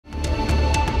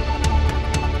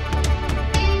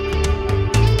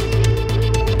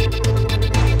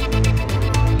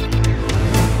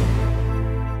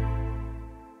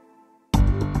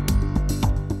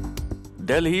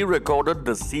Delhi recorded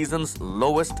the season's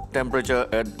lowest temperature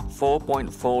at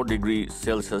 4.4 degrees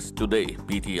Celsius today,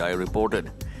 PTI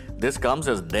reported. This comes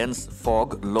as dense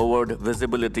fog lowered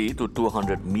visibility to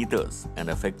 200 meters and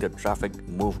affected traffic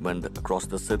movement across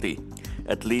the city.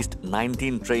 At least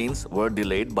 19 trains were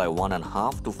delayed by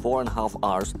 1.5 to 4.5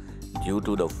 hours due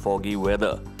to the foggy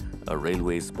weather, a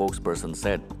railway spokesperson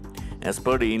said. As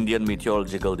per the Indian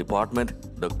Meteorological Department,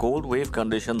 the cold wave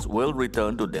conditions will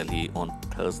return to Delhi on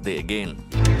Thursday again.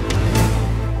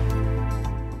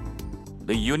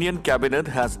 The Union Cabinet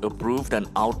has approved an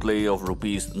outlay of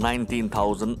Rs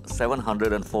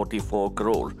 19,744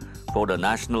 crore for the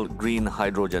National Green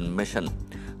Hydrogen Mission.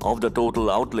 Of the total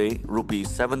outlay,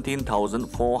 Rs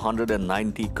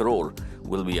 17,490 crore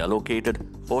will be allocated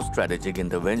for strategic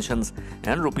interventions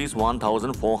and Rs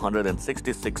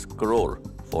 1,466 crore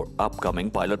for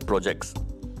upcoming pilot projects.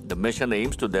 The mission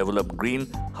aims to develop green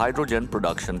hydrogen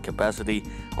production capacity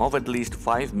of at least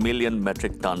 5 million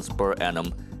metric tons per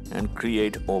annum and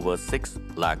create over 6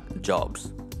 lakh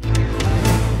jobs.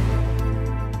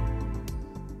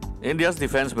 India's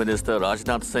Defence Minister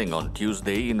Rajnath Singh on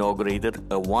Tuesday inaugurated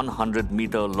a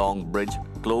 100-meter-long bridge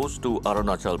close to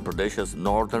Arunachal Pradesh's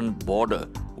northern border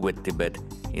with Tibet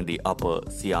in the Upper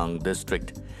Siang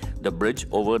district. The bridge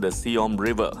over the Siom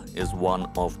River is one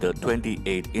of the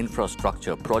 28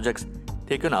 infrastructure projects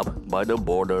taken up by the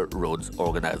Border Roads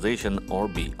Organization or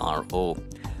BRO.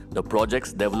 The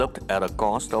projects developed at a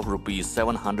cost of Rs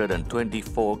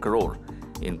 724 crore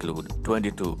include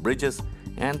 22 bridges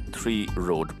and 3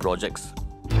 road projects.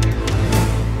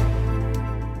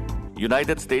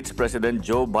 United States President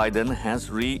Joe Biden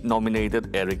has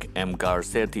re-nominated Eric M.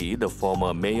 Garcetti, the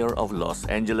former mayor of Los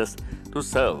Angeles, to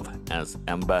serve as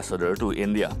ambassador to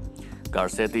India.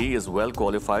 Garcetti is well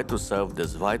qualified to serve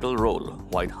this vital role,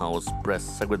 White House Press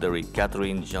Secretary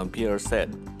Catherine Jean-Pierre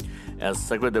said. As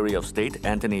Secretary of State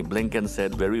Antony Blinken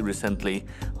said very recently,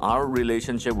 our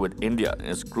relationship with India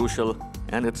is crucial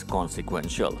and it's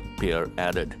consequential, Pierre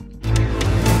added.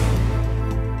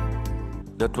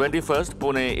 The 21st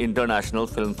Pune International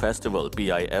Film Festival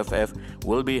 (PIFF)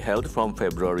 will be held from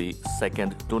February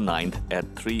 2nd to 9th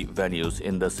at 3 venues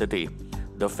in the city.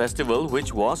 The festival,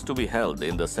 which was to be held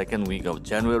in the second week of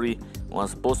January,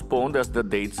 was postponed as the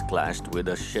dates clashed with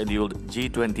a scheduled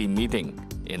G20 meeting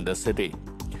in the city.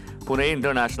 Pune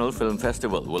International Film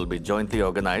Festival will be jointly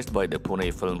organized by the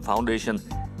Pune Film Foundation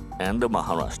and the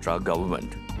Maharashtra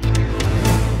government.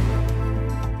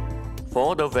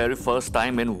 For the very first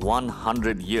time in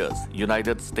 100 years,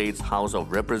 United States House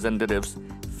of Representatives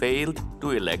failed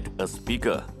to elect a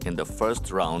speaker in the first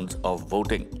rounds of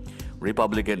voting.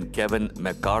 Republican Kevin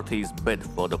McCarthy's bid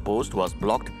for the post was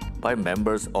blocked by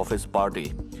members of his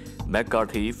party.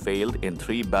 McCarthy failed in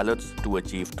 3 ballots to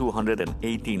achieve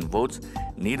 218 votes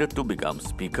needed to become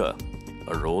speaker,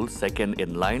 a role second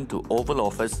in line to Oval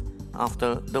Office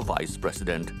after the Vice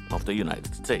President of the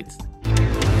United States.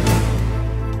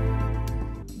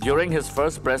 During his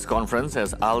first press conference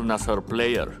as Al Nassr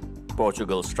player,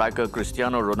 Portugal striker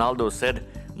Cristiano Ronaldo said,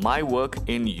 "My work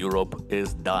in Europe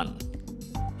is done."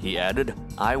 He added,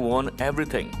 "I won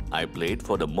everything. I played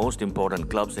for the most important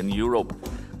clubs in Europe.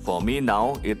 For me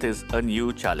now, it is a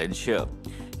new challenge here."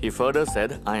 He further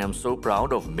said, "I am so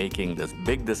proud of making this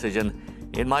big decision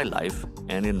in my life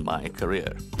and in my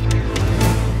career."